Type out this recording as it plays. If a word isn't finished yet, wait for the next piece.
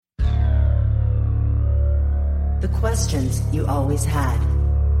The questions you always had.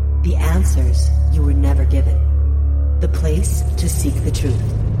 The answers you were never given. The place to seek the truth.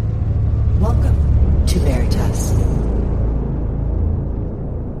 Welcome to Veritas.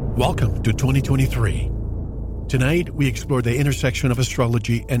 Welcome to 2023. Tonight, we explore the intersection of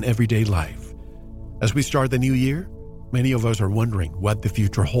astrology and everyday life. As we start the new year, many of us are wondering what the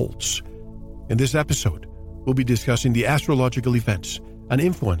future holds. In this episode, we'll be discussing the astrological events and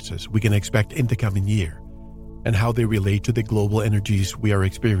influences we can expect in the coming year, and how they relate to the global energies we are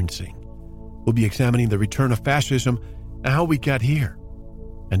experiencing. We'll be examining the return of fascism and how we got here,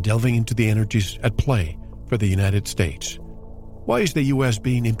 and delving into the energies at play for the United States. Why is the U.S.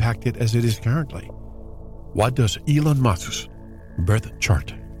 being impacted as it is currently? What does Elon Musk's birth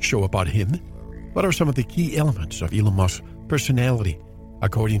chart show about him? What are some of the key elements of Elon Musk's personality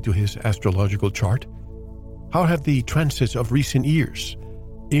according to his astrological chart? How have the transits of recent years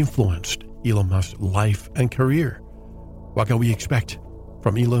influenced Elon Musk's life and career? What can we expect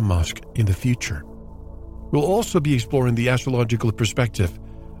from Elon Musk in the future? We'll also be exploring the astrological perspective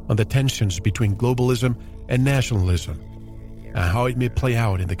on the tensions between globalism and nationalism, and how it may play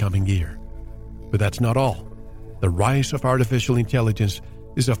out in the coming year. But that's not all. The rise of artificial intelligence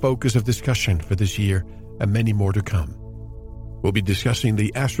is a focus of discussion for this year, and many more to come. We'll be discussing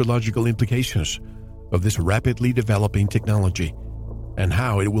the astrological implications of this rapidly developing technology and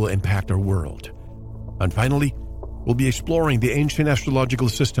how it will impact our world. And finally, we'll be exploring the ancient astrological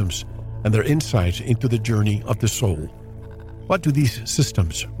systems and their insights into the journey of the soul. What do these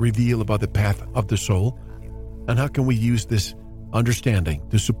systems reveal about the path of the soul? And how can we use this understanding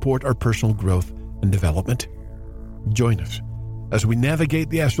to support our personal growth and development? Join us as we navigate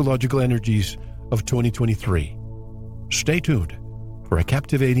the astrological energies of 2023. Stay tuned for a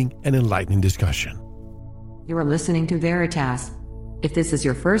captivating and enlightening discussion. You are listening to Veritas. If this is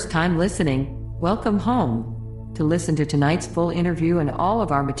your first time listening, welcome home. To listen to tonight's full interview and all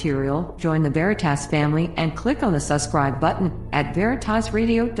of our material, join the Veritas family and click on the subscribe button at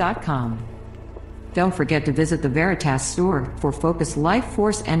veritasradio.com. Don't forget to visit the Veritas store for Focus Life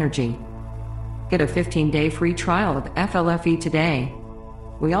Force Energy. Get a 15-day free trial of FLFE today.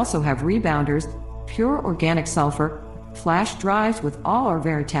 We also have rebounders, pure organic sulfur, flash drives with all our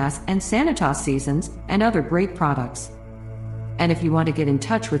Veritas and Sanitas seasons, and other great products. And if you want to get in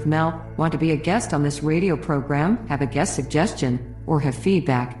touch with Mel, want to be a guest on this radio program, have a guest suggestion, or have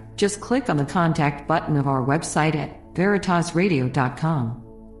feedback, just click on the contact button of our website at veritasradio.com.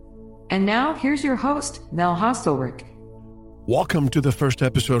 And now, here's your host, Mel Hostelrick. Welcome to the first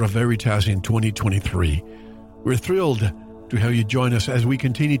episode of Veritas in 2023. We're thrilled to have you join us as we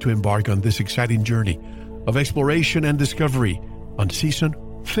continue to embark on this exciting journey of exploration and discovery on Season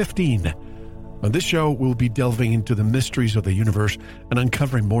 15. On this show, we'll be delving into the mysteries of the universe and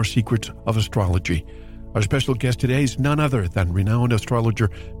uncovering more secrets of astrology. Our special guest today is none other than renowned astrologer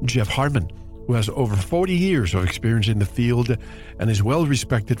Jeff Harman, who has over 40 years of experience in the field and is well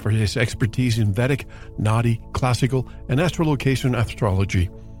respected for his expertise in Vedic, Nadi, classical, and astrolocation astrology.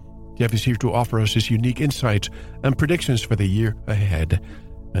 Jeff is here to offer us his unique insights and predictions for the year ahead,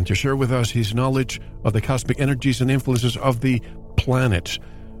 and to share with us his knowledge of the cosmic energies and influences of the planets.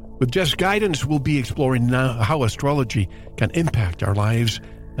 With Jeff's guidance, we'll be exploring now how astrology can impact our lives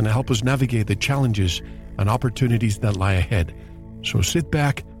and help us navigate the challenges and opportunities that lie ahead. So sit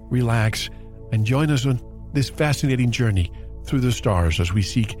back, relax, and join us on this fascinating journey through the stars as we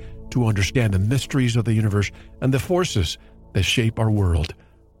seek to understand the mysteries of the universe and the forces that shape our world.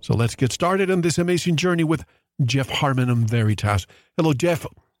 So let's get started on this amazing journey with Jeff Harman on Veritas. Hello, Jeff.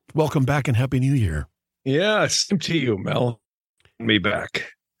 Welcome back and Happy New Year. Yeah, same to you, Mel. Me back.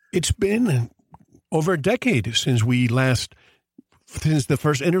 It's been over a decade since the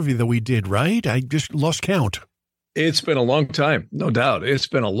first interview that we did, right? I just lost count. It's been a long time, no doubt. It's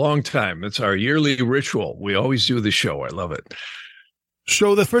been a long time. It's our yearly ritual. We always do the show. I love it.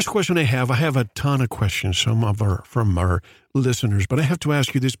 So the first question I have a ton of questions, from our listeners, but I have to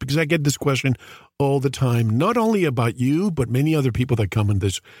ask you this because I get this question all the time, not only about you, but many other people that come in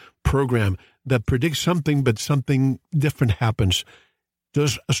this program that predict something, but something different happens.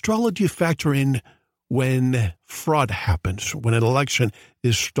 Does astrology factor in when fraud happens, when an election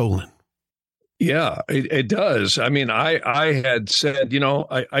is stolen? Yeah, it does. I mean, I had said,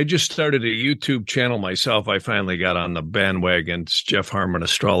 I just started a YouTube channel myself. I finally got on the bandwagon. It's Jeff Harman,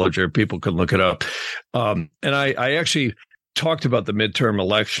 astrologer. People can look it up. And I actually talked about the midterm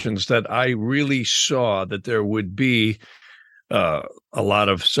elections, that I really saw that there would be a lot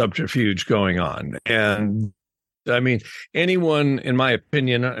of subterfuge going on. And I mean, anyone, in my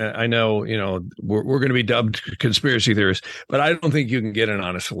opinion, I know, we're going to be dubbed conspiracy theorists, but I don't think you can get an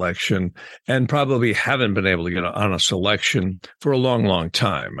honest election, and probably haven't been able to get an honest election for a long, long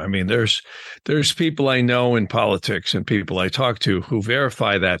time. I mean, there's people I know in politics and people I talk to who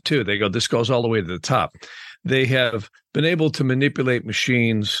verify that too. They go, this goes all the way to the top. They have been able to manipulate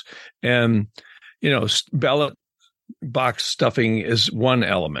machines, and, ballot box stuffing is one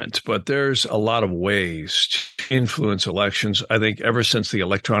element, but there's a lot of ways to influence elections. I think ever since the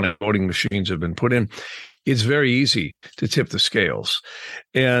electronic voting machines have been put in, it's very easy to tip the scales,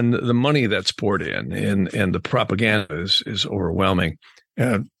 and the money that's poured in and the propaganda is overwhelming.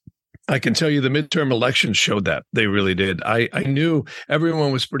 And I can tell you the midterm elections showed that. They really did. I knew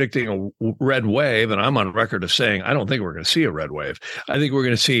everyone was predicting a red wave, and I'm on record of saying I don't think we're going to see a red wave. I think we're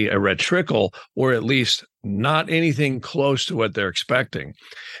going to see a red trickle, or at least not anything close to what they're expecting.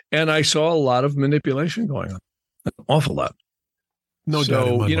 And I saw a lot of manipulation going on, an awful lot. No doubt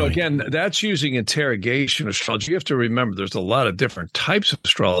in my mind. Again, that's using interrogation astrology. You have to remember there's a lot of different types of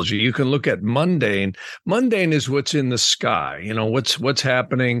astrology. You can look at mundane. Mundane is what's in the sky. What's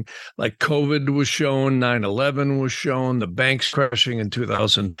happening. Like COVID was shown, 9/11 was shown, the banks crashing in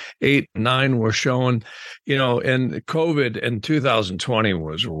 2008, 9 were shown, and COVID in 2020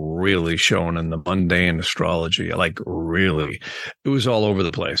 was really shown in the mundane astrology. Like really, it was all over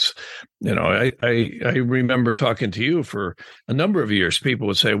the place. I remember talking to you for a number of years. People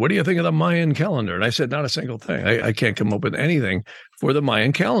would say, what do you think of the Mayan calendar? And I said, not a single thing. I can't come up with anything for the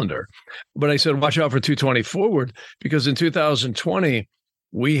Mayan calendar. But I said, watch out for 220 forward, because in 2020,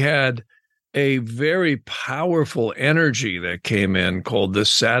 we had a very powerful energy that came in called the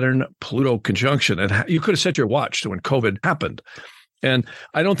Saturn-Pluto conjunction. And you could have set your watch to when COVID happened. And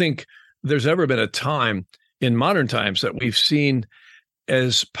I don't think there's ever been a time in modern times that we've seen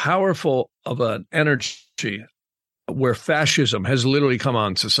as powerful of an energy where fascism has literally come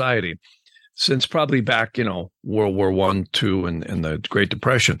on society since probably back, World War I, II, and the Great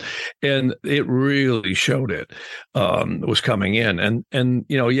Depression. And it really showed it was coming in. And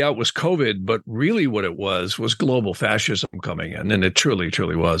it was COVID, but really what it was global fascism coming in. And it truly,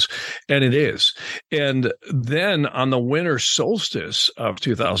 truly was. And it is. And then on the winter solstice of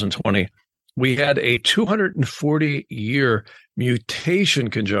 2020, we had a 240-year mutation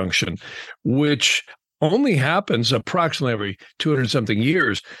conjunction, which only happens approximately every 200-something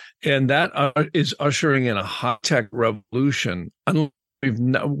years. And that is ushering in a high-tech revolution.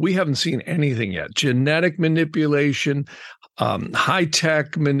 We haven't seen anything yet. Genetic manipulation,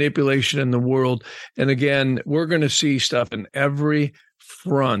 high-tech manipulation in the world. And again, we're going to see stuff in every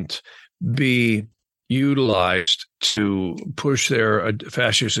front be utilized to push their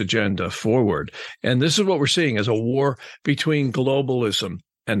fascist agenda forward. And this is what we're seeing as a war between globalism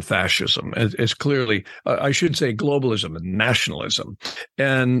and fascism. It's clearly, I should say, globalism and nationalism,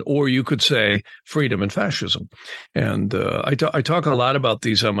 or you could say freedom and fascism. And I talk a lot about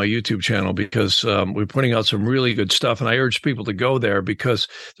these on my YouTube channel because we're putting out some really good stuff, and I urge people to go there because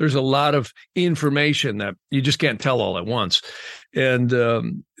there's a lot of information that you just can't tell all at once. And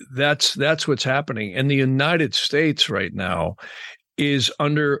that's what's happening. And the United States right now is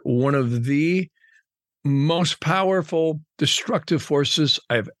under one of the most powerful destructive forces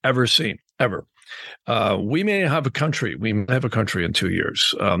I've ever seen, ever. We may have a country. We may have a country in 2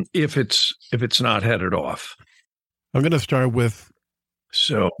 years if it's not headed off. I'm going to start with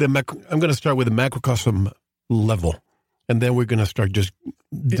I'm going to start with the macrocosm level, and then we're going to start just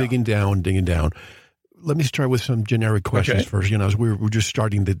digging down. Let me start with some generic questions first. As we're just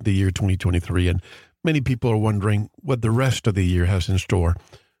starting the year 2023, and many people are wondering what the rest of the year has in store.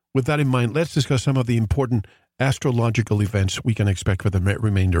 With that in mind, let's discuss some of the important astrological events we can expect for the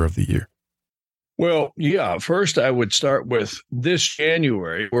remainder of the year. Well, yeah. First, I would start with this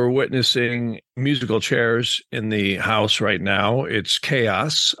January. We're witnessing musical chairs in the house right now. It's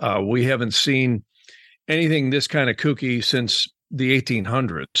chaos. We haven't seen anything this kind of kooky since the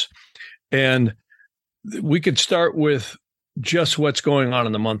 1800s. And we could start with just what's going on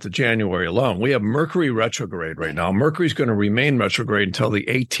in the month of January alone. We have Mercury retrograde right now. Mercury's going to remain retrograde until the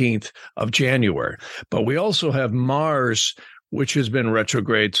 18th of January. But we also have Mars, which has been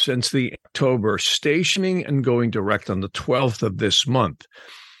retrograde since the October, stationing and going direct on the 12th of this month.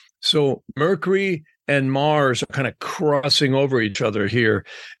 So Mercury and Mars are kind of crossing over each other here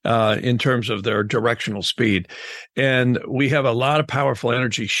in terms of their directional speed. And we have a lot of powerful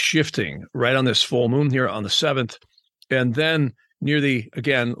energy shifting right on this full moon here on the 7th. And then near the,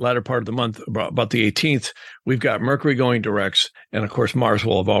 again, latter part of the month, about the 18th, we've got Mercury going direct. And of course, Mars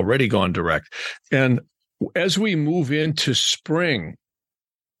will have already gone direct. And as we move into spring,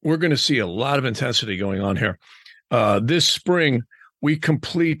 we're going to see a lot of intensity going on here. This spring, we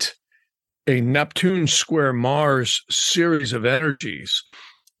complete a Neptune square Mars series of energies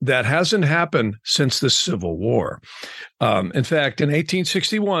that hasn't happened since the Civil War. In fact, in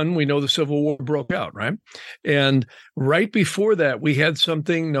 1861, we know the Civil War broke out, right? And right before that, we had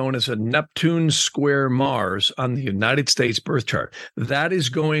something known as a Neptune square Mars on the United States birth chart. That is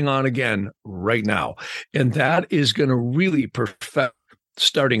going on again right now. And that is going to really perfect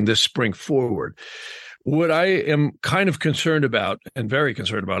starting this spring forward. What I am kind of concerned about, and very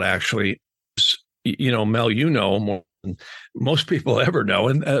concerned about actually, is, Mel, more than most people ever know,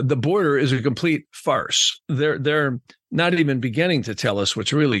 and the border is a complete farce. They're not even beginning to tell us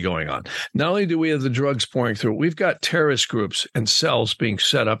what's really going on. Not only do we have the drugs pouring through, we've got terrorist groups and cells being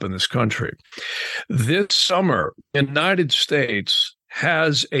set up in this country. This summer, the United States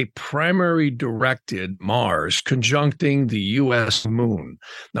has a primary directed Mars conjuncting the U.S. moon.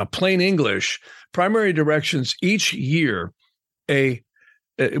 Now, plain English, primary directions each year,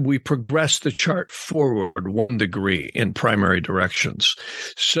 we progress the chart forward 1 degree in primary directions.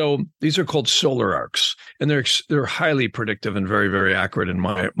 So these are called solar arcs, and they're highly predictive and very, very accurate in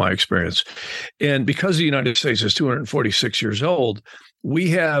my experience. And because the United States is 246 years old, we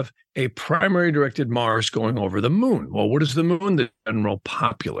have a primary directed Mars going over the moon. Well, what is the moon? The general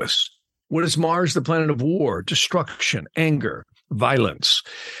populace. What is Mars? The planet of war, destruction, anger, violence.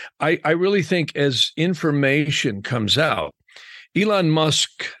 I really think as information comes out, Elon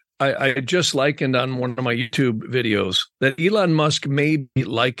Musk, I just likened on one of my YouTube videos that Elon Musk may be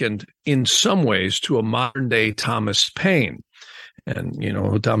likened in some ways to a modern day Thomas Paine. And you know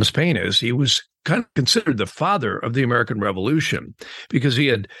who Thomas Paine is. He was kind of considered the father of the American Revolution because he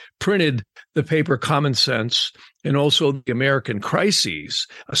had printed the paper Common Sense and also the American Crises,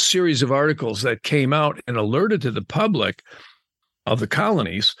 a series of articles that came out and alerted to the public of the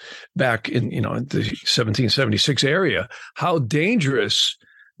colonies back in, the 1776 area, how dangerous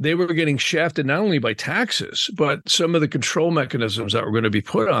they were getting shafted not only by taxes, but some of the control mechanisms that were going to be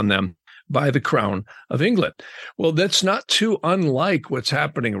put on them by the Crown of England. Well, that's not too unlike what's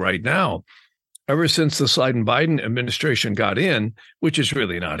happening right now. Ever since the Biden administration got in, which is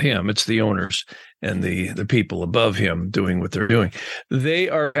really not him, it's the owners and the people above him doing what they're doing. They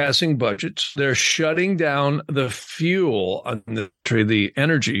are passing budgets. They're shutting down the fuel on the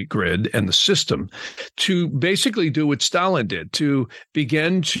energy grid and the system to basically do what Stalin did, to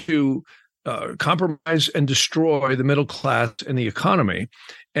begin to compromise and destroy the middle class and the economy.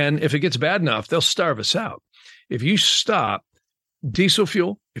 And if it gets bad enough, they'll starve us out. If you stop diesel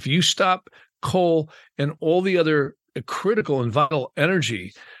fuel, if you stop coal and all the other critical and vital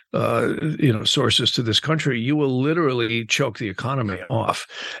energy sources to this country, you will literally choke the economy off.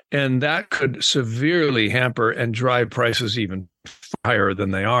 And that could severely hamper and drive prices even higher than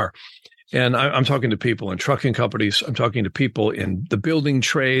they are. And I'm talking to people in trucking companies. I'm talking to people in the building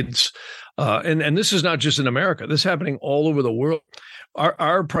trades. And this is not just in America. This is happening all over the world.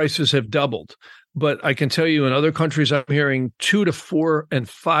 Our prices have doubled. But I can tell you in other countries, I'm hearing 2 to 4 and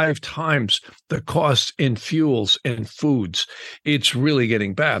 5 times the cost in fuels and foods. It's really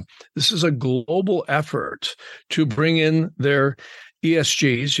getting bad. This is a global effort to bring in their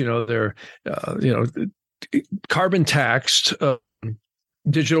ESGs, their carbon taxed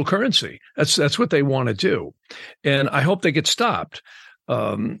digital currency. That's what they want to do. And I hope they get stopped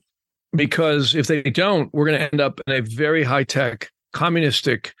because if they don't, we're going to end up in a very high-tech,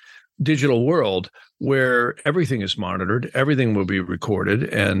 communistic digital world where everything is monitored, everything will be recorded,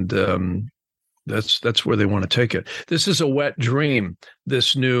 and that's where they want to take it. This is a wet dream,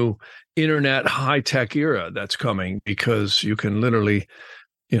 this new internet high-tech era that's coming, because you can literally,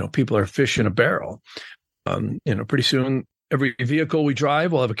 people are fish in a barrel. Pretty soon, every vehicle we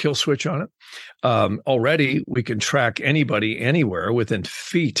drive will have a kill switch on it. Already, we can track anybody anywhere within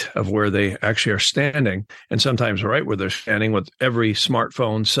feet of where they actually are standing, and sometimes right where they're standing with every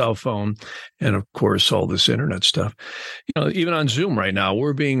smartphone, cell phone, and of course, all this internet stuff. Even on Zoom right now,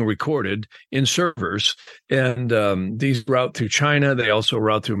 we're being recorded in servers, and these route through China. They also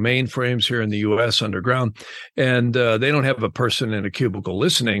route through mainframes here in the U.S. underground, and they don't have a person in a cubicle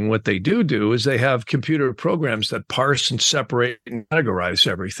listening. What they do is they have computer programs that parse and separate and categorize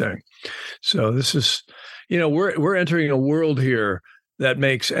everything. So this is, we're entering a world here that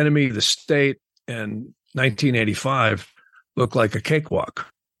makes enemy of the state and 1985 look like a cakewalk.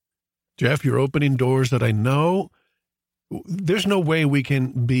 Jeff, you're opening doors that I know. There's no way we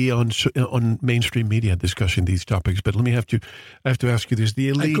can be on mainstream media discussing these topics, but I have to ask you this: the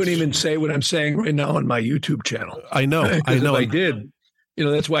elite. I couldn't even say what I'm saying right now on my YouTube channel. I know. If I did.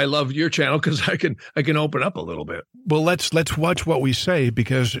 That's why I love your channel, because I can open up a little bit. Well, let's watch what we say,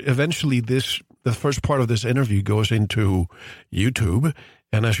 because eventually this the first part of this interview goes into YouTube.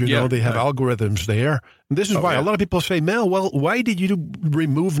 And as you know, they have algorithms there. And this is why a lot of people say, Mel, well, why did you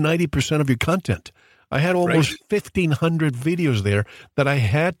remove 90% of your content? I had almost 1,500 videos there that I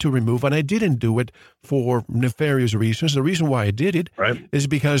had to remove, and I didn't do it for nefarious reasons. The reason why I did it is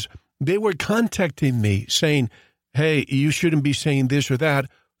because they were contacting me saying, hey, you shouldn't be saying this or that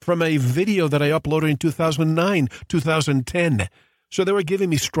from a video that I uploaded in 2009, 2010. So they were giving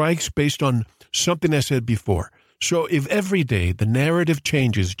me strikes based on something I said before. So if every day the narrative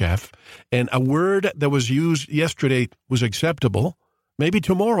changes, Jeff, and a word that was used yesterday was acceptable, maybe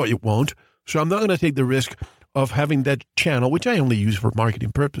tomorrow it won't. So I'm not going to take the risk of having that channel, which I only use for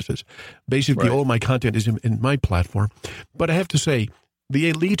marketing purposes. Basically, all my content is in my platform. But I have to say,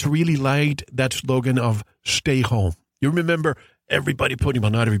 the elites really liked that slogan of stay home. You remember everybody putting,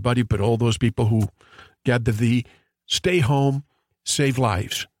 well, not everybody, but all those people who got the V, stay home, save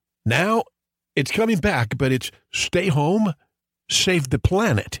lives. Now it's coming back, but it's stay home, save the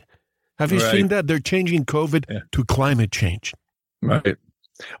planet. Have you seen that? They're changing COVID to climate change. Right.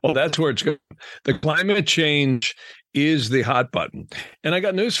 Well, that's where it's going. The climate change is the hot button. And I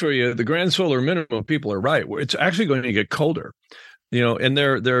got news for you. The grand solar minimum, people are right. It's actually going to get colder. And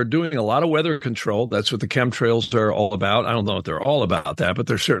they're doing a lot of weather control. That's what the chemtrails are all about. I don't know if they're all about that, but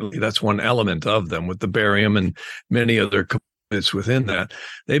that's one element of them with the barium and many other components within that.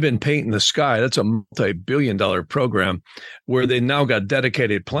 They've been painting the sky. That's a multi-billion-dollar program where they now got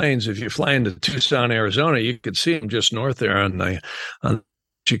dedicated planes. If you fly into Tucson, Arizona, you could see them just north there on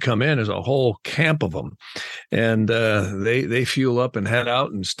you come in, there's a whole camp of them, and they fuel up and head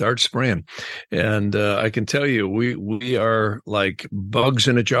out and start spraying. And I can tell you, we are like bugs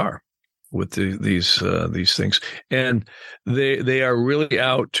in a jar with these things, and they are really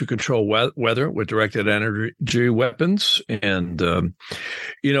out to control weather with directed energy weapons. And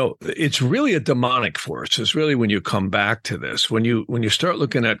it's really a demonic force. It's really, when you come back to this, when you start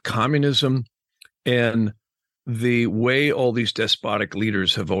looking at communism and the way all these despotic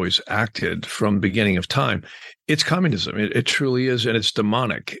leaders have always acted from beginning of time, it's communism. It truly is, and it's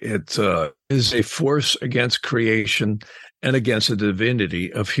demonic. It is a force against creation and against the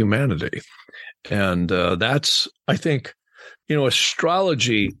divinity of humanity. And that's, I think,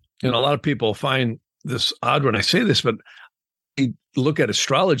 astrology, a lot of people find this odd when I say this, but I look at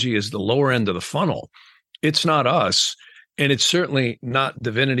astrology as the lower end of the funnel. It's not us. And it's certainly not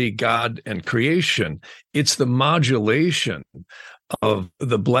divinity, God, and creation. It's the modulation of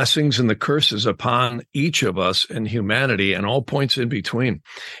the blessings and the curses upon each of us and humanity and all points in between.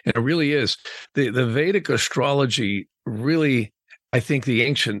 And it really is. The Vedic astrology really, I think the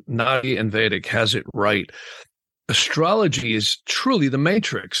ancient Nadi and Vedic has it right. Astrology is truly the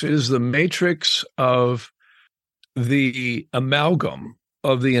matrix. It is the matrix of the amalgam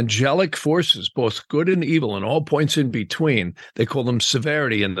of the angelic forces, both good and evil, and all points in between. They call them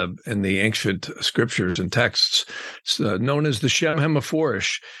severity in the ancient scriptures and texts, known as the Shem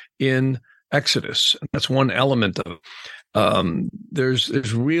Hemaphorish in Exodus. And that's one element of.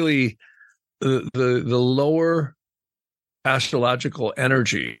 There's really the lower astrological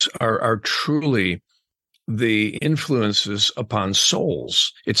energies are truly the influences upon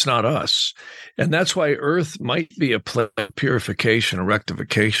souls. It's not us. And that's why Earth might be a purification, a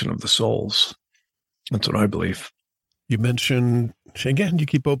rectification of the souls. That's what I believe. You mentioned, again, you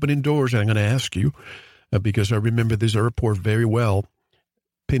keep opening doors. I'm going to ask you, because I remember this airport very well,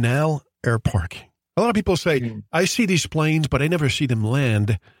 Pinal Airport. A lot of people say, I see these planes, but I never see them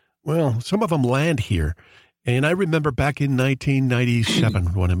land. Well, some of them land here. And I remember back in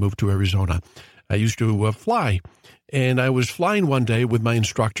 1997 when I moved to Arizona, I used to fly, and I was flying one day with my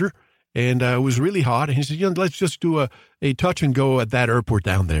instructor, and it was really hot. And he said, let's just do a touch and go at that airport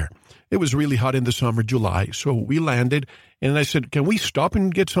down there. It was really hot in the summer, July. So we landed, and I said, can we stop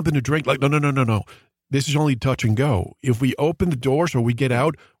and get something to drink? Like, no. This is only touch and go. If we open the doors or we get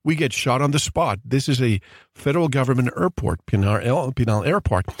out, we get shot on the spot. This is a federal government airport, Pinal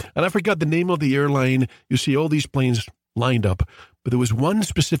Airport. And I forgot the name of the airline. You see all these planes lined up, but there was one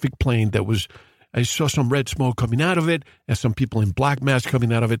specific plane that was, I saw some red smoke coming out of it and some people in black masks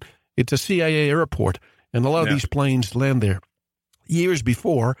coming out of it. It's a CIA airport, and a lot of these planes land there. Years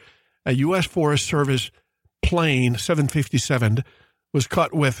before, a U.S. Forest Service plane, 757, was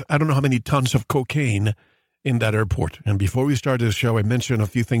caught with, I don't know how many tons of cocaine in that airport. And before we started the show, I mentioned a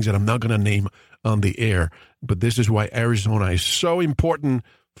few things that I'm not going to name on the air, but this is why Arizona is so important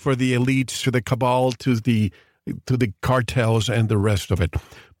for the elites, to the cabal, to the cartels and the rest of it.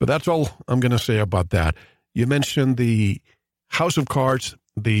 But that's all I'm going to say about that. You mentioned the House of Cards,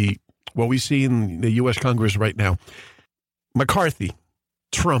 what we see in the U.S. Congress right now. McCarthy,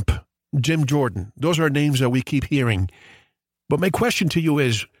 Trump, Jim Jordan. Those are names that we keep hearing. But my question to you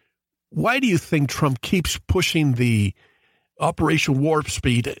is, why do you think Trump keeps pushing the Operation Warp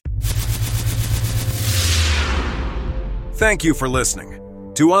Speed? Thank you for listening.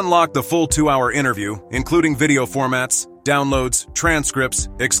 To unlock the full 2-hour interview, including video formats, downloads, transcripts,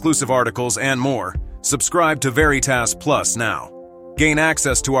 exclusive articles, and more, subscribe to Veritas Plus now. Gain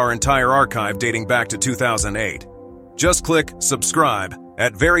access to our entire archive dating back to 2008. Just click subscribe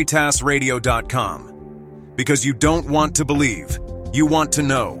at veritasradio.com. Because you don't want to believe, you want to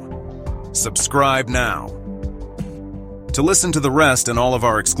know. Subscribe now. To listen to the rest and all of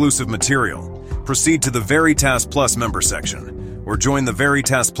our exclusive material, proceed to the Veritas Plus member section, or join the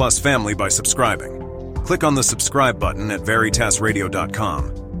Veritas Plus family by subscribing. Click on the subscribe button at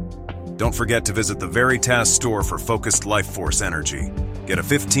veritasradio.com. Don't forget to visit the Veritas store for focused life force energy. Get a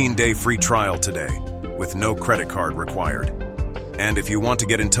 15-day free trial today, with no credit card required. And if you want to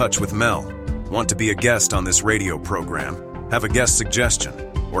get in touch with Mel, want to be a guest on this radio program, have a guest suggestion,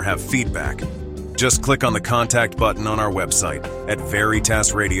 or have feedback, just click on the contact button on our website at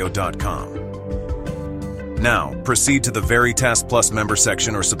veritasradio.com. Now, proceed to the Veritas Plus member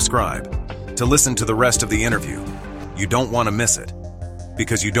section or subscribe to listen to the rest of the interview. You don't want to miss it.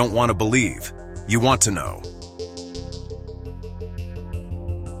 Because you don't want to believe, you want to know.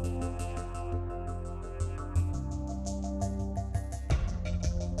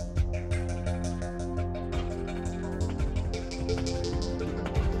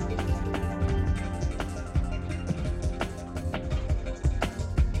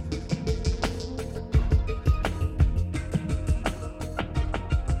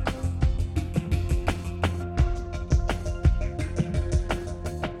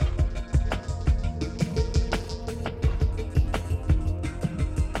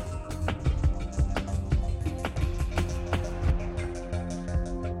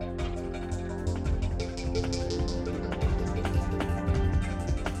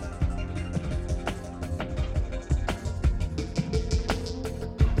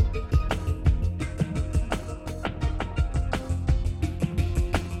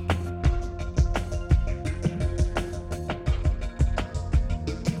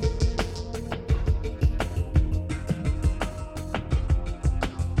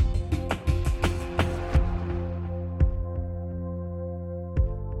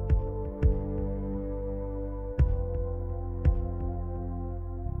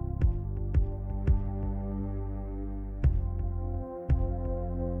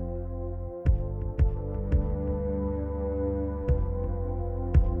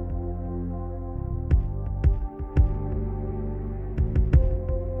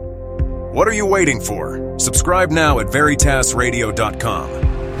 What are you waiting for? Subscribe now at veritasradio.com.